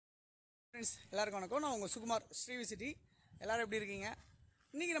Friends எல்லாருக்கும் வணக்கம். நான் உங்கள் சுகுமார் ஸ்ரீவி சிட்டி. எல்லோரும் எப்படி இருக்கீங்க?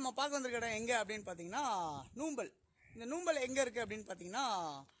 இன்றைக்கி நம்ம பார்க்க வந்திருக்க இடம் எங்கே அப்படின்னு பார்த்தீங்கன்னா நூம்பல். இந்த நூம்பல் எங்கே இருக்குது அப்படின்னு பார்த்தீங்கன்னா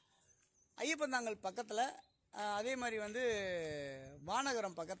ஐயப்பந்தாங்கல் பக்கத்தில், அதே மாதிரி வந்து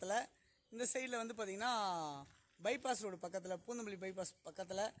வானகரம் பக்கத்தில், இந்த சைடில் வந்து பார்த்திங்கன்னா பைபாஸ் ரோடு பக்கத்தில், பூந்தமல்லி பைபாஸ்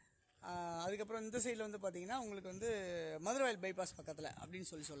பக்கத்தில், அதுக்கப்புறம் இந்த சைடில் வந்து பார்த்திங்கன்னா உங்களுக்கு வந்து மதுரவாயல் பைபாஸ் பக்கத்தில் அப்படின்னு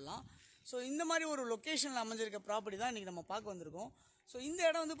சொல்லலாம். ஸோ இந்த மாதிரி ஒரு லொக்கேஷனில் அமைஞ்சிருக்க ப்ராப்பர்ட்டி தான் இன்றைக்கி நம்ம பார்க்க வந்திருக்கோம். ஸோ இந்த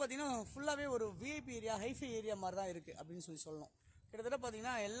இடம் வந்து பார்த்திங்கன்னா ஃபுல்லாகவே ஒரு விஐபி ஏரியா, ஹைஃபை ஏரியா மாதிரி தான் இருக்குது அப்படின்னு சொல்லணும். கிட்டத்தட்ட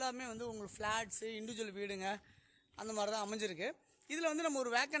பார்த்திங்கன்னா எல்லாமே வந்து உங்களுக்கு ஃப்ளாட்ஸு, இண்டிவிஜுவல் வீடுங்க அந்த மாதிரி தான் அமைஞ்சிருக்கு. இதில் வந்து நம்ம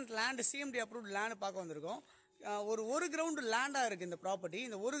ஒரு vacant land, CMD approved land பார்க்க வந்திருக்கோம். ஒரு கிரவுண்டு லேண்டாக இருக்குது இந்த ப்ராப்பர்ட்டி.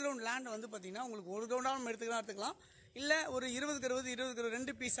 இந்த ஒரு கிரவுண்ட் லேண்டை வந்து பார்த்திங்கன்னா உங்களுக்கு ஒரு கிரவுண்டாக நம்ம எடுத்துக்கலாம், இல்லை ஒரு 20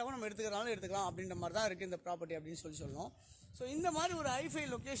 2 பீஸாகவும் நம்ம எடுத்துக்கலாம் அப்படின்ற மாதிரி தான் இருக்குது இந்த ப்ராப்பர்ட்டி அப்படின்னு சொல்லணும். ஸோ இந்த மாதிரி ஒரு ஹைஃபை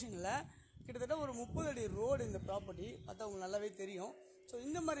லொக்கேஷனில் கிட்டத்தட்ட ஒரு 30 அடி ரோடு இந்த ப்ராப்பர்ட்டி பார்த்தா உங்களுக்கு நல்லாவே தெரியும். ஸோ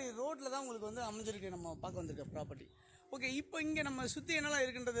இந்த மாதிரி ரோட்டில் தான் உங்களுக்கு வந்து அமைஞ்சிருக்கு நம்ம பார்க்க வந்திருக்க ப்ராப்பர்ட்டி. ஓகே, இப்போ இங்கே நம்ம சுற்றி என்னெல்லாம்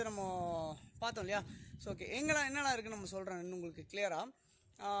இருக்குன்றது நம்ம பார்த்தோம் இல்லையா? ஸோ ஓகே, என்னெல்லாம் இருக்குன்னு நம்ம சொல்கிறேன் இன்னும் உங்களுக்கு கிளியராக.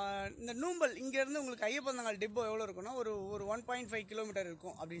 இந்த நூம்பல் இங்கேருந்து உங்களுக்கு ஐயப்பந்தங்கால் டிப்போ எவ்வளோ இருக்குன்னா ஒரு 1.5 கிலோமீட்டர்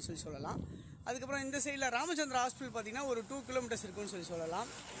இருக்கும் அப்படின்னு சொல்லலாம். அதுக்கப்புறம் இந்த சைடில் ராமச்சந்திரா ஹாஸ்பிட்டல் பார்த்திங்கன்னா ஒரு 2 கிலோமீட்டர்ஸ் இருக்குன்னு சொல்லலாம்.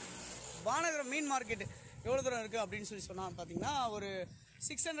 வானகரம் மீன் மார்க்கெட் எவ்வளோ தூரம் இருக்குது அப்படின்னு சொன்னால் பார்த்திங்கன்னா ஒரு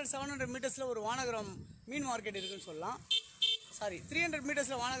 600-700 மீட்டர்ஸில் ஒரு வானகரம் மீன் மார்க்கெட் இருக்குதுன்னு சொல்லலாம். 300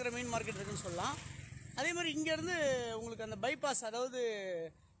 மீட்டர்ஸில் வானகரம் மீன் மார்க்கெட் இருக்குதுன்னு சொல்லலாம். அதே மாதிரி இங்கேருந்து உங்களுக்கு அந்த பைபாஸ், அதாவது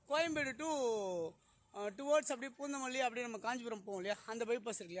கோயம்பேடு டுவர்ட்ஸ் அப்படியே பூந்தமல்லி அப்படியே நம்ம காஞ்சிபுரம் போவோம் இல்லையா, அந்த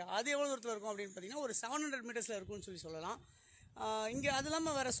பைபாஸ் இருக்கு இல்லையா, அது எவ்வளோ தூரத்தில் இருக்கும் அப்படின்னு பார்த்தீங்கன்னா ஒரு 700 மீட்டர்ஸில் இருக்குன்னு சொல்லலாம். இங்கே அது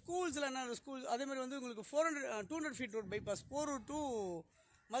இல்லாமல் வேறு ஸ்கூல்ஸில் என்ன ஸ்கூல், அதே மாதிரி வந்து உங்களுக்கு 200 feet road bypass, Porur to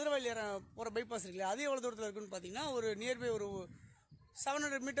Maduravoyal போகிற பைபாஸ் இருக்கு இல்லையா, அது எவ்வளோ தூரத்தில் இருக்குன்னு பார்த்தீங்கன்னா ஒரு நியர்பை ஒரு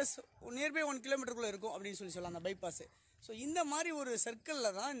 700 மீட்டர்ஸ், நியர்பை 1 கிலோமீட்டருக்குள்ளே இருக்கும் அப்படின்னு சொல்லலாம் அந்த பைபாஸ். ஸோ இந்த மாதிரி ஒரு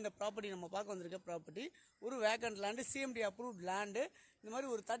சர்க்கிளில் தான் இந்த ப்ராப்பர்ட்டி நம்ம பார்க்க வந்திருக்க ப்ராப்பர்ட்டி. ஒரு vacant land, CMD approved land, இந்த மாதிரி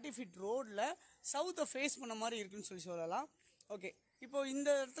ஒரு 30 ஃபீட் ரோடில் சவுத்தை ஃபேஸ் பண்ண மாதிரி இருக்குன்னு சொல்லலாம். ஓகே, இப்போ இந்த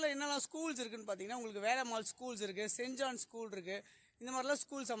இடத்துல என்னெல்லாம் ஸ்கூல்ஸ் இருக்குதுன்னு பார்த்தீங்கன்னா உங்களுக்கு வேலம்மாள் ஸ்கூல்ஸ் இருக்குது, சென்ட் ஜான் ஸ்கூல் இருக்குது, இந்த மாதிரிலாம்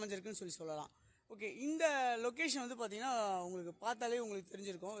ஸ்கூல்ஸ் அமைஞ்சிருக்குன்னு சொல்லலாம். ஓகே, இந்த லொக்கேஷன் வந்து பார்த்திங்கன்னா உங்களுக்கு பார்த்தாலே உங்களுக்கு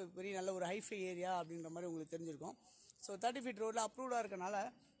தெரிஞ்சிருக்கும், பெரிய நல்ல ஒரு ஹைஃபை ஏரியா அப்படின்ற மாதிரி உங்களுக்கு தெரிஞ்சிருக்கும். ஸோ 30 ஃபீட் ரோடில் அப்ரூவ்டாக இருக்கனால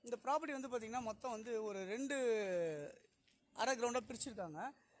இந்த ப்ராப்பர்ட்டி வந்து பார்த்திங்கன்னா மொத்தம் வந்து ஒரு 2 அரை கிரவுண்டாக பிரிச்சுருக்காங்க.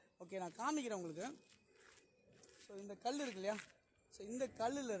 ஓகே, நான் காமிக்கிறேன் உங்களுக்கு. ஸோ இந்த கல் இருக்கு இல்லையா, ஸோ இந்த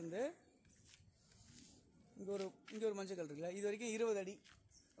கல்லுலேருந்து இங்கே ஒரு மஞ்சள் கல் இருக்குல்ல, இது வரைக்கும் 20 அடி.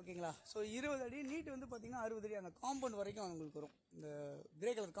 ஓகேங்களா? ஸோ 20 அடி, நீட்டு வந்து பார்த்திங்கன்னா 60 அடி. அந்த காம்பவுண்ட் வரைக்கும் உங்களுக்கு வரும். இந்த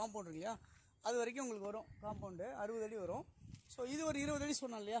கிரே கலர் காம்பவுண்ட் இருக்கு இல்லையா, அது வரைக்கும் உங்களுக்கு வரும். காம்பவுண்டு 60 அடி வரும். ஸோ இது ஒரு 20 அடி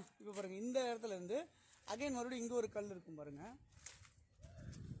சொன்னோம் இல்லையா. இப்போ பாருங்கள், இந்த இடத்துலேருந்து அகைன் மறுபடியும் இங்கே ஒரு கல் இருக்கும் பாருங்கள்.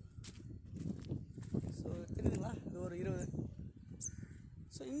 ஸோ தெரியுதுங்களா, இது ஒரு 20.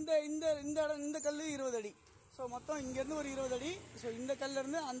 ஸோ இந்த கல் 20 அடி. ஸோ மொத்தம் இங்கேருந்து ஒரு 20 அடி. ஸோ இந்த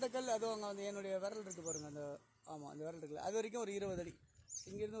கல்லேருந்து அந்த கல், அதுவும் அங்கே வந்து என்னுடைய விரல் இருக்குது பாருங்கள், அந்த அந்த விரல் இருக்குல்ல, அது வரைக்கும் ஒரு 20 அடி.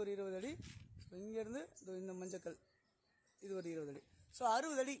 இங்கேருந்து ஒரு 20 அடி. ஸோ இங்கேருந்து இந்த மஞ்சக்கல் இது ஒரு 20 அடி. ஸோ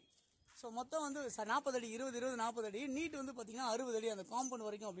 60 அடி. ஸோ மொத்தம் வந்து 40 அடி, 20 40 அடி. நீட் வந்து பார்த்திங்கன்னா 60 அடி அந்த காம்பவுண்ட்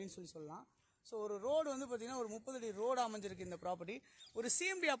வரைக்கும் அப்படின்னு சொல்லலாம். ஸோ ஒரு ரோடு வந்து பார்த்திங்கன்னா ஒரு 30 அடி ரோடு அமைஞ்சிருக்கு இந்த ப்ராப்பர்ட்டி. ஒரு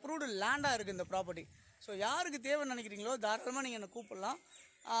சிஎம்டி அப்ரூவ்டு லேண்டாக இருக்குது இந்த ப்ராப்பர்ட்டி. ஸோ யாருக்கு தேவைன்னு நினைக்கிறீங்களோ தாராளமாக நீங்கள் என்னை கூப்பிடலாம்.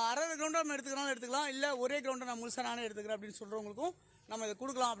 60 கிரவுண்டாக நம்ம எடுத்துக்கலாம், இல்லை ஒரே கிரவுண்டை நான் முழுசாக நானே எடுத்துக்கிறேன் அப்படின்னு சொல்கிறவங்களுக்கும் நம்ம இதை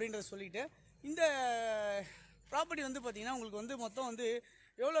கொடுக்கலாம் அப்படின்றத சொல்லிவிட்டு, இந்த ப்ராப்பர்ட்டி வந்து பார்த்திங்கன்னா உங்களுக்கு வந்து மொத்தம் வந்து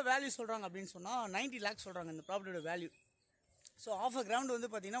எவ்வளோ வேல்யூ சொல்கிறாங்க அப்படின்னு சொன்னால் 90 lakhs சொல்கிறாங்க இந்த ப்ராப்பர்ட்டியோட value. So of a ground வந்து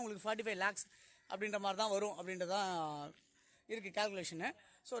பார்த்திங்கன்னா உங்களுக்கு 45 lakhs அப்படின்ற மாதிரி தான் வரும் அப்படின்றதான் இருக்குது கேல்குலேஷனு.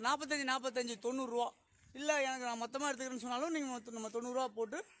 ஸோ 45 90 ரூபா, இல்லை எனக்கு நான் மொத்தமாக எடுத்துக்கிறேன்னு சொன்னாலும் நீங்கள் நம்ம 90 ரூபா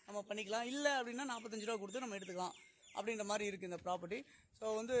போட்டு நம்ம பண்ணிக்கலாம், இல்லை அப்படின்னா 45 ரூபா கொடுத்து நம்ம எடுத்துக்கலாம் அப்படின்ற மாதிரி இருக்குது இந்த ப்ராப்பர்ட்டி. ஸோ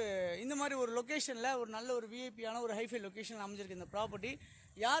வந்து இந்த மாதிரி ஒரு லொக்கேஷனில் ஒரு நல்ல ஒரு விஐபியான ஒரு ஹைஃபை லொக்கேஷன் அமைஞ்சிருக்கு இந்த ப்ராப்பர்ட்டி.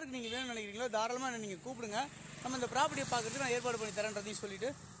 யாருக்கு நீங்கள் வேணும்னு நினைக்கிறீங்களோ தாராளமாக நீங்கள் கூப்பிடுங்க. நம்ம இந்த ப்ராப்பர்ட்டியை பார்க்குறதுக்கு நான் ஏற்பாடு பண்ணி தரேன்றதையும்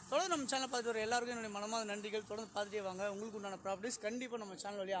சொல்லிவிட்டு, தொடர்ந்து நம்ம சேனல் பார்த்துட்டு வர எல்லாருக்கும் என்னுடைய மனமார்ந்த நன்றிகள். தொடர்ந்து பார்த்துட்டே வாங்க. உங்களுக்கு உண்டான ப்ராப்பர்ட்டிஸ் கண்டிப்பாக நம்ம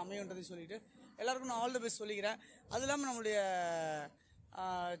சேனல் வழியாக அமையுன்றதையும் சொல்லிவிட்டு எல்லாருக்கும் நான் ஆல் த பெஸ்ட் சொல்லிக்கிறேன். அது இல்லாமல் நம்மளுடைய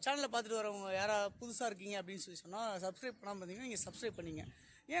சேனலில் பார்த்துட்டு வரவங்க யாராவது புதுசாக இருக்கீங்க அப்படின்னு சொன்னால் சப்ஸ்கிரைப் பண்ணாமல் பார்த்தீங்கன்னா நீங்கள் சப்ஸ்கிரைப் பண்ணிங்க.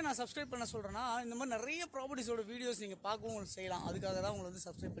 ஏன் நான் சப்ஸ்கிரைப் பண்ண சொல்கிறேன்னா, இந்த மாதிரி நிறைய ப்ராப்பர்ட்டிஸோட வீடியோஸ் நீங்கள் பார்க்கவும் செய்யலாம். அதுக்காக தான் உங்களை வந்து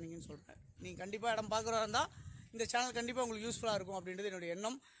சப்ஸ்கிரைப் பண்ணிங்கன்னு சொல்கிறேன். நீங்கள் கண்டிப்பாக இடம் பார்க்குறதா இருந்தால் இந்த சேனல் கண்டிப்பாக உங்களுக்கு யூஸ்ஃபுல்லாக இருக்கும் அப்படின்றது என்னுடைய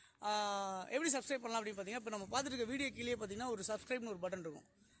எண்ணம். எப்படி சப்ஸ்கிரைப் பண்ணலாம் அப்படின்னு பார்த்தீங்கன்னா, இப்போ நம்ம பார்த்துட்டு இருக்க வீடியோ கீழே பார்த்தீங்கன்னா ஒரு சப்ஸ்கிரைப்னு ஒரு பட்டன் இருக்கும்.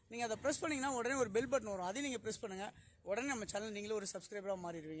 நீங்கள் அதை ப்ரெஸ் பண்ணிங்கன்னா உடனே ஒரு பெல் பட்டன் வரும், அதையும் நீங்கள் ப்ரெஸ் பண்ணுங்கள். உடனே நம்ம சேனல் நீங்களும் ஒரு சப்ஸ்கிரைபராக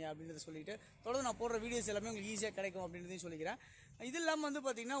மாறிடுவீங்க அப்படின்றத சொல்லிட்டு தொடர்ந்து நான் போடுற வீடியோஸ் எல்லாமே உங்களுக்கு ஈஸியாக கிடைக்கும் அப்படின்றதையும் சொல்லிக்கிறேன். இது இல்லாமல் வந்து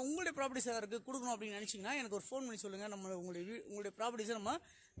பார்த்தீங்கன்னா உங்களுடைய ப்ராப்பர்ட்டிஸ் யாருக்கு கொடுக்கணும் அப்படின்னு நினச்சிங்கன்னா எனக்கு ஒரு ஃபோன் பண்ணி சொல்லுங்கள். நம்ம உங்களுடைய ப்ராப்பர்ட்டிஸை நம்ம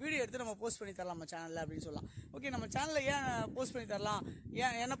வீடியோ எடுத்து நம்ம போஸ்ட் பண்ணி தரலாம் நம்ம சேனலில் அப்படின்னு சொல்லலாம். ஓகே, நம்ம சேனலில் ஏன் போஸ்ட் பண்ணி தரலாம்,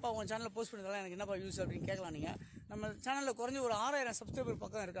 என்னப்பா உங்கள் சேனலில் போஸ்ட் பண்ணி தரலாம், எனக்கு என்னப்பா யூஸ் அப்படின்னு கேட்கலாம். நீங்கள் நம்ம சேனலில் குறைஞ்ச ஒரு 6000 சப்ஸ்கிரைபர்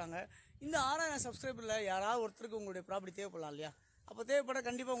பக்கம் இருக்காங்க. இந்த 6000 சப்ஸ்கிரைபரில் யாராவது ஒருத்தருக்கு உங்களுடைய ப்ராப்பர்ட்டி தேவைப்படலாம் இல்லையா? அப்போ தேவைப்பட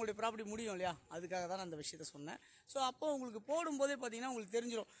கண்டிப்பாக உங்களுடைய ப்ராப்பர்ட்டி முடியும் இல்லையா? அதுக்காக தான் நான் அந்த விஷயத்த சொன்னேன். ஸோ அப்போ உங்களுக்கு போடும்போதே பார்த்தீங்கன்னா உங்களுக்கு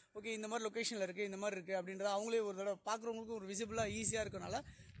தெரிஞ்சிடும், ஓகே இந்த மாதிரி லொக்கேஷனில் இருக்குது, இந்த மாதிரி இருக்குது அப்படின்றத அவங்களே ஒரு தடவை பார்க்குறவங்களுக்கு ஒரு விசிபிளாக ஈஸியாக இருக்கனால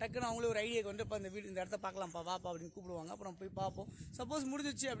டக்குன்னு அவங்களே ஒரு ஐடியாக்கு வந்து இப்போ இந்த இடத்த பார்க்கலாம்ப்பா வாப்பா அப்படின்னு கூப்பிடுவாங்க. அப்புறம் போய் பார்ப்போம். சப்போஸ்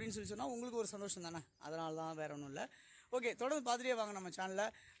முடிஞ்சிச்சு அப்படின்னு சொன்னால் உங்களுக்கு ஒரு சந்தோஷம் தானே, அதனால தான் வேறு ஒன்றும் இல்லை. ஓகே, தொடர்ந்து பார்த்துட்டே வாங்க நம்ம சேனலில்.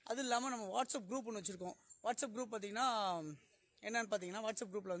 அது இல்லாமல் நம்ம வாட்ஸ்அப் குரூப் ஒன்று வச்சுருக்கோம். வாட்ஸ்அப் குரூப் பார்த்தீங்கன்னா என்னென்னு பார்த்தீங்கன்னா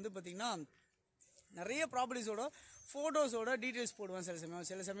வாட்ஸ்அப் குரூப்பில் வந்து பார்த்தீங்கன்னா நிறைய ப்ராப்பர்ட்டிஸோட ஃபோட்டோஸோட டீட்டெயில்ஸ் போடுவேன்.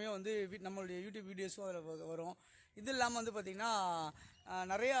 சில சமயம் வந்து நம்மளுடைய யூடியூப் வீடியோஸும் அதில் வரும். இது இல்லாமல் வந்து பார்த்திங்கன்னா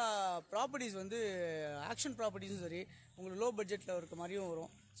நிறையா ப்ராப்பர்ட்டிஸ் வந்து ஆக்ஷன் ப்ராப்பர்ட்டிஸும் சரி உங்களுக்கு லோ பட்ஜெட்டில் இருக்க மாதிரியும்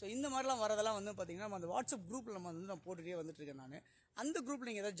வரும். ஸோ இந்த மாதிரிலாம் வரதெல்லாம் வந்து பார்த்திங்கன்னா நம்ம அந்த வாட்ஸ்அப் குரூப்பில் நான் போட்டுகிட்டே வந்துட்டுருக்கேன். நான் அந்த குரூப்பில்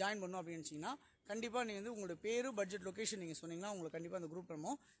நீங்கள் எதாவது ஜாயின் பண்ணணும் அப்படின்னு நினச்சிங்கன்னா கண்டிப்பாக நீங்கள் வந்து உங்களோட பேர் பட்ஜெட் லொக்கேஷன் நீங்கள் சொன்னீங்கன்னா உங்களுக்கு கண்டிப்பாக அந்த குரூப்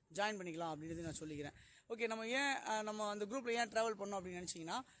நம்ம ஜாயின் பண்ணிக்கலாம் அப்படின்றது நான் சொல்லிக்கிறேன். ஓகே, நம்ம அந்த குரூப்பில் ஏன் ட்ராவல் பண்ணோம் அப்படின்னு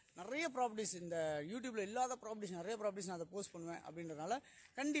நினச்சிங்கன்னா நிறைய ப்ராப்பர்ட்டிஸ் இந்த யூடியூப்பில் இல்லாத ப்ராப்பர்ட்டிஸ் நிறைய ப்ராப்பர்ட்டிஸ் நான் அதை போஸ்ட் பண்ணுவேன் அப்படின்றதுனால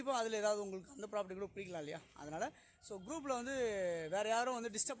கண்டிப்பாக அதில் ஏதாவது உங்களுக்கு அந்த ப்ராப்பர்ட்டி கூட பிடிக்கலாம் இல்லையா? அதனால் ஸோ குரூப்பில் வந்து வேறு யாரும்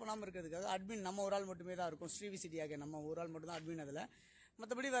வந்து டிஸ்டர்ப் பண்ணாமல் இருக்கிறதுக்காக அட்மின் நம்ம ஒரு ஆள் மட்டுமே தான் இருக்கும். ஸ்ரீவிசிட்டியாக நம்ம ஒரு ஆள் மட்டும் தான் அட்மின். அதில்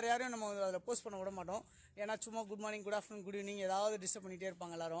மற்றபடி வேறு யாரையும் நம்ம அதில் போஸ்ட் பண்ண விட மாட்டோம். ஏன்னா சும்மா good morning, good afternoon, good evening ஏதாவது டிஸ்டர்ப் பண்ணிகிட்டே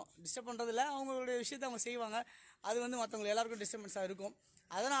இருப்பாங்க. எல்லாரும் டிஸ்டர்ப் பண்ணுறதில்ல, அவங்களுடைய விஷயத்தை அவங்க செய்வாங்க. அது வந்து மற்றவங்க எல்லாருக்கும் டிஸ்டர்பன்ஸாக இருக்கும்.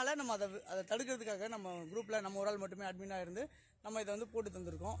 அதனால் நம்ம அதை தடுக்கிறதுக்காக நம்ம குரூப்பில் நம்ம ஒரு ஆள் மட்டுமே அட்மினாக இருந்து நம்ம இதை வந்து போட்டு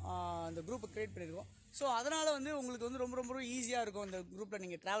தந்திருக்கோம். இந்த குரூப்பை க்ரியேட் பண்ணியிருக்கோம். ஸோ அதனால் வந்து உங்களுக்கு வந்து ரொம்ப ரொம்ப ஈஸியாக இருக்கும் இந்த குரூப்பில்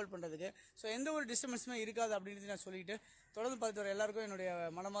நீங்கள் ட்ராவல் பண்ணுறதுக்கு. ஸோ எந்த ஒரு டிஸ்டர்பன்ஸுமே இருக்காது அப்படின்றது நான் சொல்லிவிட்டு தொடர்ந்து பார்த்துட்டு வர எல்லாருக்கும் என்னுடைய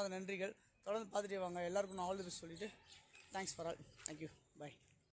மனமார்ந்த நன்றிகள். தொடர்ந்து பார்த்துட்டே வாங்க. எல்லாருக்கும் நான் ஆல் தி பெஸ்ட் சொல்லிவிட்டு thanks for all. Thank you. Bye.